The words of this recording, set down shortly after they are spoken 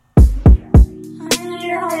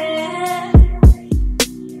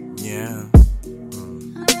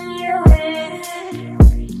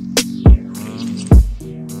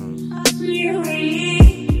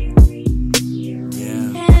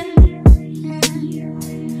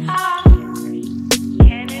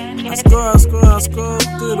I scroll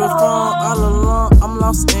through the phone all alone. I'm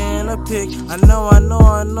lost in a pic. I know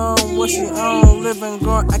what she on. Living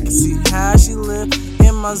girl, I can see how she live.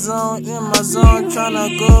 In my zone,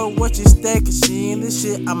 tryna go what you stay, cause she in this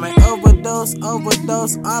shit. I might overdose. All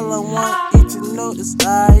I want each to know is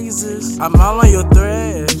I exist. I'm all on your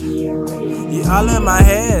thread, you all in my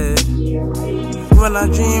head. When I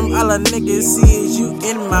dream, all a nigga see is you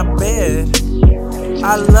in my bed.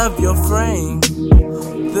 I love your frame,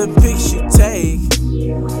 the pics you take.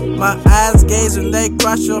 My eyes gaze when they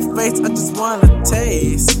cross your face, I just wanna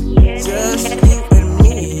taste. Just you and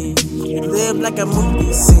me, you live like a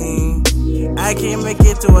movie scene. I can't make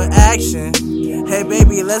it to an action. Hey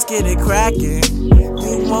baby, let's get it crackin'.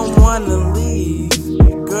 You won't wanna leave,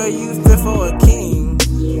 girl, you fit for a king.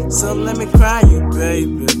 So let me cry you,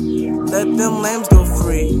 baby, let them lambs go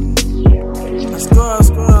free. I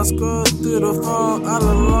scroll through the phone all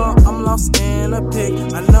alone. I'm lost in a pic.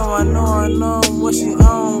 I know what she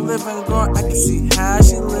on. Living girl, I can see how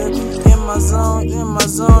she live. In my zone,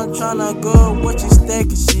 tryna go what you stay,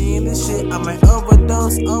 cause she in this shit. I might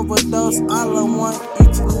overdose. All I want you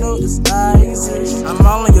to know is I exist. I'm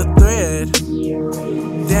all on your thread.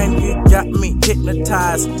 Damn, you got me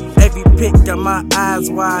hypnotized. Every pic got my eyes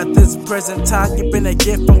wide. This present time, you been a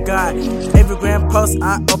gift from God. Every grand post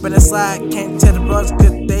I open and slide. Can't tell the bros cause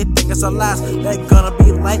they think it's a lies. They gonna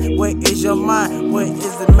be like, where is your mind? What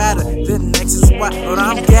is the matter? The next is what? But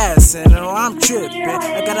I'm gassing, or I'm tripping.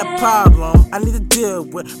 I got a problem I need to deal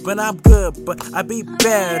with, but I'm good, but I be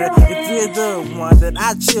better if you're the one that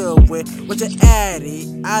I chill with. With your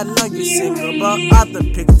addy, I know you single, but other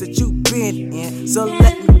pics that you been in. So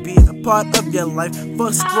let me be a part of your life.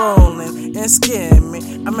 Fuck scrolling and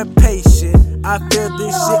skimming. I'm impatient. I feel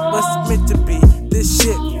this shit was meant to be. This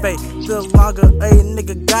shit fake. The longer a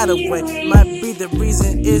nigga got away, might be the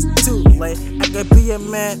reason it's too late. I could be a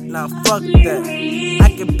man, nah fuck that.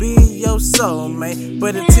 I could be your soulmate,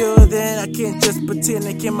 but until then I can't just pretend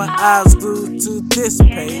and keep my eyes glued to this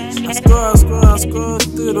page. I scroll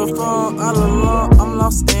through the phone all alone. I'm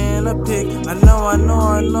lost in a pic. I know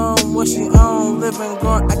what she on. Living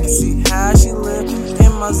girl, I can see how she live.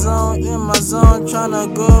 In my zone,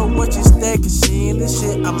 tryna go what you stay, cause she in this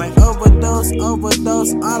shit. I might overdose.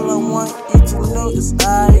 All I want you to know is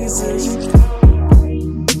I exist.